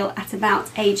wasn't real at about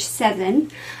age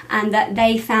 7, and that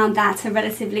they found that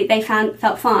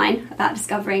felt fine about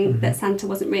discovering that Santa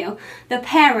wasn't real. The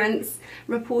parents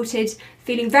reported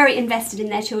feeling very invested in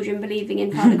their children believing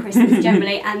in Father Christmas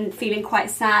generally, and feeling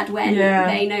quite sad when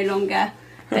they no longer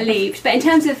believed. But in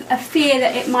terms of a fear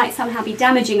that it might somehow be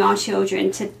damaging our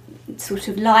children to sort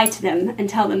of lie to them and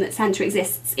tell them that Santa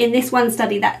exists. In this one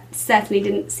study, that certainly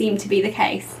didn't seem to be the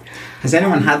case. Has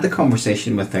anyone had the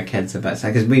conversation with their kids about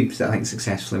Santa? Because we've, I think,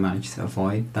 successfully managed to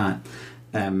avoid that.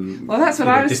 Well, that's what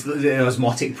I was... Just the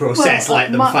osmotic process,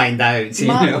 let them find out.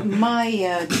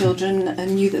 My children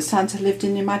knew that Santa lived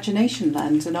in Imagination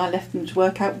Land, and I left them to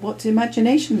work out what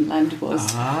Imagination Land was.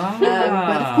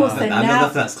 But of course, I don't know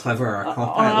if that's clever or a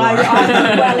cop-out.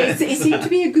 Well, it seemed to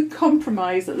be a good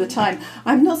compromise at the time.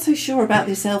 I'm not so sure about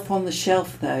this elf on the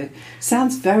shelf, though.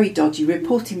 Sounds very dodgy,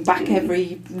 reporting back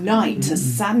every night to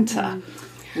Santa.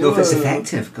 No, if it's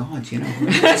effective, God,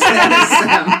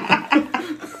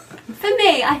 For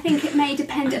me, I think it may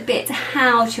depend a bit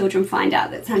how children find out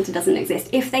that Santa doesn't exist.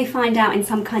 If they find out in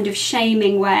some kind of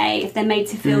shaming way, if they're made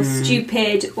to feel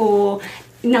stupid or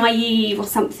naive or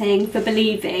something for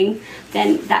believing,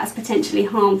 then that's potentially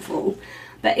harmful.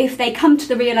 But if they come to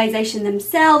the realisation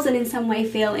themselves and in some way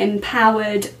feel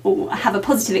empowered or have a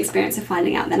positive experience of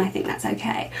finding out, then I think that's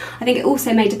okay. I think it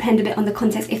also may depend a bit on the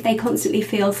context. If they constantly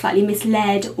feel slightly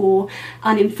misled or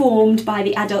uninformed by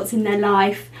the adults in their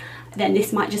life, then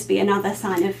this might just be another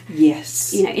sign of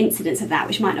incidents of that,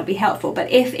 which might not be helpful.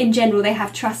 But if in general they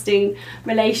have trusting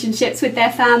relationships with their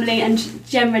family and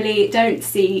generally don't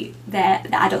see the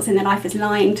adults in their life as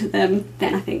lying to them,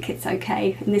 then I think it's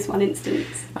okay in this one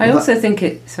instance. I also think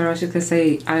it's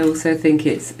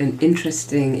an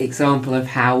interesting example of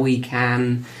how we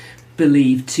can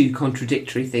believe two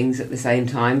contradictory things at the same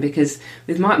time, because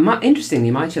with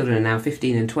interestingly, my children are now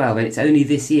 15 and 12, and it's only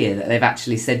this year that they've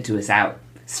actually said to us out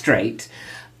straight,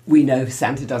 we know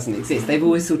Santa doesn't exist. They've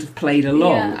always sort of played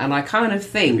along, and I kind of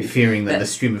think... Fearing that the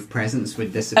stream of presents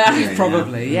would disappear.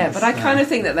 Probably, yeah. But I kind of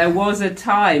think that there was a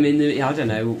time in the, I don't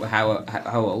know how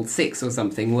old, 6 or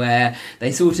something, where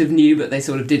they sort of knew but they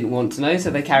sort of didn't want to know,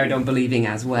 so they carried on believing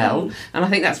as well. And I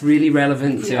think that's really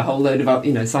relevant to a whole load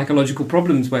of psychological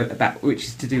problems which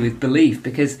is to do with belief,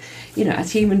 because,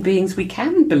 as human beings we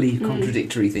can believe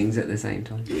contradictory things at the same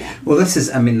time. Yeah. Well, this is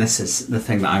the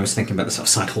thing that I was thinking about, the sort of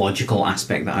psychological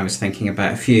aspect that I was thinking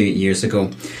about a few years ago.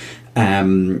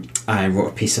 I wrote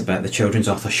a piece about the children's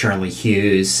author Shirley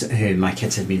Hughes, who my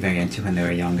kids had been very into when they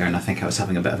were younger, and I think I was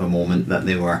having a bit of a moment that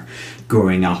they were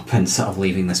growing up and sort of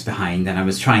leaving this behind, and I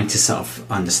was trying to sort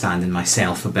of understand in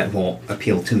myself a bit what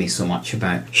appealed to me so much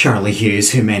about Shirley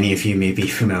Hughes, who many of you may be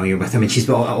familiar with. I mean, she's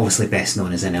obviously best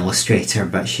known as an illustrator,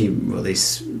 but she wrote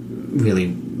these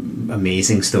really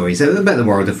amazing stories about the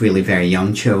world of really very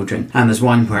young children. And there's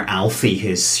one where Alfie,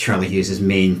 who's Shirley Hughes'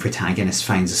 main protagonist,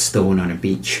 finds a stone on a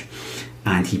beach,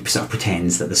 and he sort of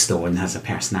pretends that the stone has a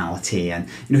personality, and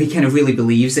he kind of really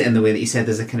believes it in the way that you said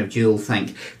there's a kind of dual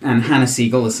thing. And Hannah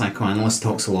Siegel, the psychoanalyst,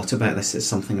 talks a lot about this. It's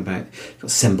something about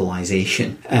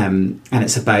symbolisation, and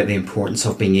it's about the importance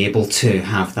of being able to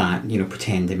have that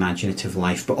pretend imaginative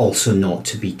life, but also not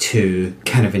to be too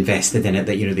kind of invested in it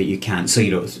that that you can't. So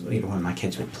one of my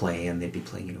kids would play and they'd be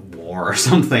playing war or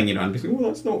something, and I'd be like,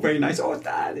 that's not very nice. Oh,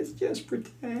 Dad, it's just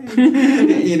pretend.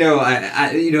 In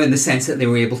the sense that they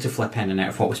were able to flip in and out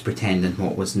of what was pretend and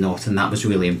what was not, and that was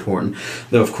really important.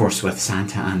 Though of course with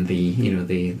Santa and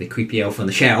the creepy elf on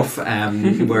the shelf,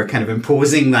 we're kind of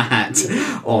imposing that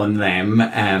on them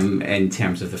in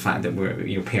terms of the fact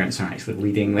that parents are actually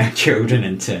leading their children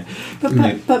into.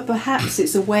 But perhaps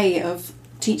it's a way of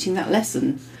teaching that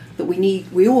lesson that we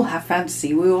need. We all have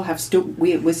fantasy. We all have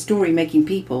we're story making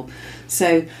people,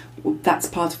 so that's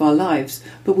part of our lives.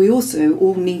 But we also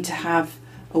all need to have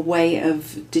a way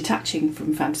of detaching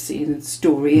from fantasy and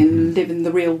story and live in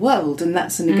the real world, and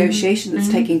that's a negotiation that's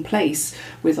taking place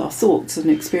with our thoughts and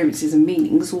experiences and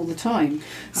meanings all the time.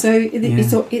 So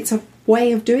it's a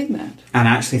way of doing that. And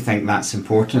I actually think that's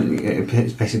important,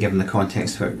 especially given the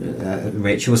context where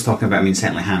Rachel was talking about. I mean,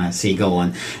 certainly Hannah Siegel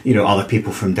and other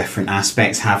people from different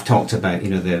aspects have talked about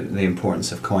the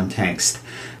importance of context,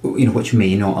 which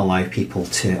may not allow people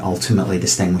to ultimately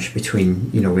distinguish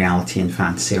between reality and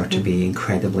fantasy, or to be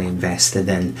incredibly invested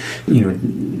in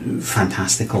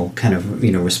fantastical kind of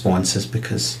responses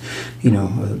because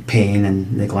pain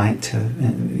and neglect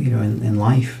in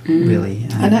life really.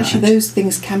 And actually those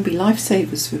things can be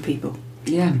lifesavers for people.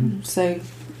 Yeah. So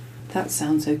that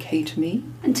sounds okay to me.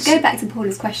 And to go back to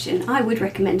Paula's question, I would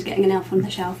recommend getting an elf on the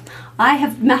shelf. I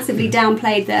have massively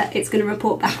downplayed that it's going to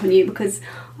report back on you, because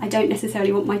I don't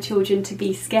necessarily want my children to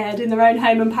be scared in their own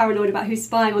home and paranoid about who's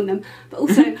spying on them. But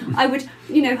also, I would,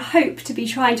 hope to be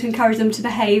trying to encourage them to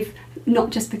behave,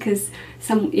 not just because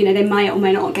they may or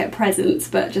may not get presents,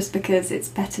 but just because it's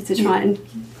better to try and,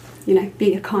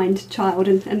 be a kind child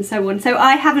and so on. So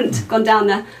I haven't gone down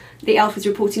the the elf is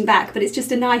reporting back, but it's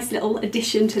just a nice little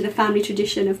addition to the family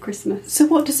tradition of Christmas. So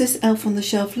what does this elf on the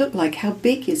shelf look like? How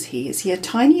big is he? Is he a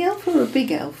tiny elf or a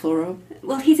big elf or a...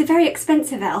 Well, he's a very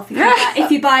expensive elf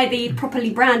if you buy the properly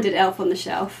branded elf on the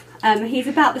shelf. He's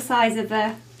about the size of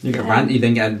a... You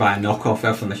then get buy a knockoff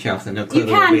elf on the shelf, and they'll You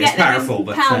clearly can be as get them powerful. in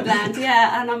But Poundland,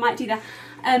 yeah, and I might do that.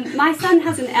 My son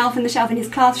has an elf on the shelf in his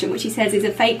classroom, which he says is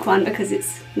a fake one because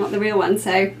it's not the real one.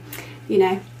 So, you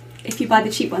know, if you buy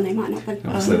the cheap one, they might not be.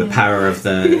 obviously, the power of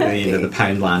the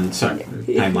Poundland,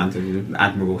 Poundland,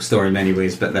 admirable store in many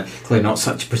ways, but they're clearly not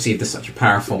perceived as such a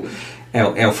powerful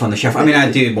elf on the shelf. I mean,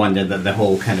 I do wonder that the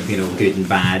whole kind of, good and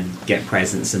bad, get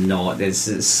presents and not,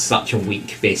 is such a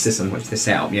weak basis on which to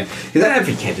set up. Because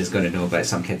every kid is going to know about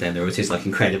some kid down the road who's like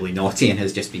incredibly naughty and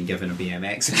has just been given a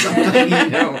BMX or something.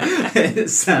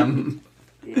 It's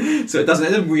so it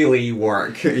doesn't really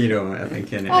work. I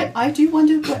think. I do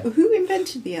wonder who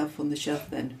invented the elf on the shelf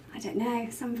then. I don't know,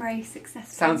 some very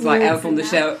successful. Sounds like Elf on the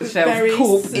Shelf Very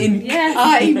Corp in. Yes.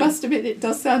 I must admit, it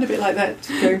does sound a bit like that,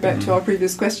 going back to our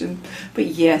previous question. But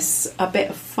yes, a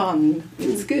bit of fun.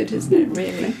 It's good, isn't it,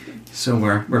 really? So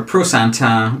we're pro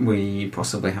Santa. We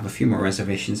possibly have a few more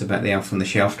reservations about the elf on the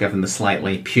shelf, given the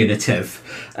slightly punitive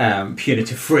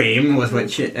frame with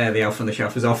which the elf on the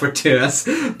shelf is offered to us.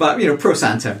 But pro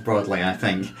Santa broadly, I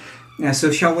think.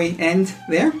 So shall we end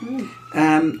there?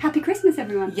 Happy Christmas,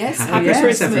 everyone. Yes, Happy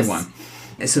Christmas, everyone.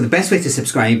 So the best way to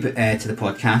subscribe to the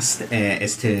podcast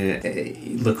is to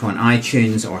look on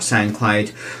iTunes or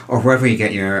SoundCloud or wherever you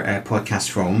get your podcast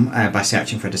from by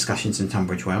searching for Discussions in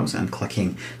Tunbridge Wells and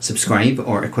clicking subscribe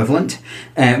or equivalent.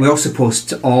 We also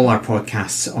post all our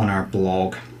podcasts on our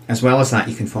blog. As well as that,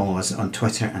 you can follow us on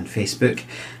Twitter and Facebook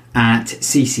at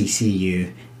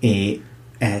CCCU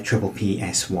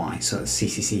PPSY, so it's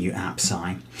CCCU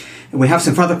AppSci. We have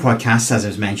some further podcasts, as I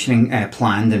was mentioning,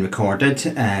 planned and recorded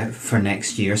for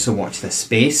next year, so watch this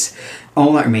space.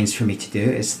 All that remains for me to do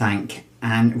is thank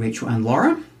Anne, Rachel and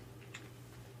Laura.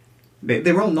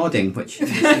 They were all nodding, which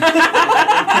is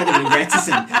incredibly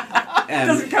reticent.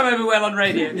 Doesn't come over well on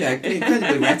radio. Yeah,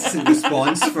 incredibly reticent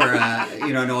response for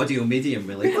an audio medium,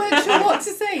 really. We weren't sure what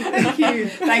to say. Thank you.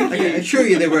 I can assure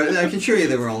you they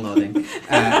were all nodding.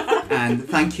 And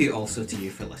thank you also to you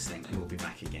for listening. We'll be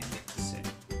back again.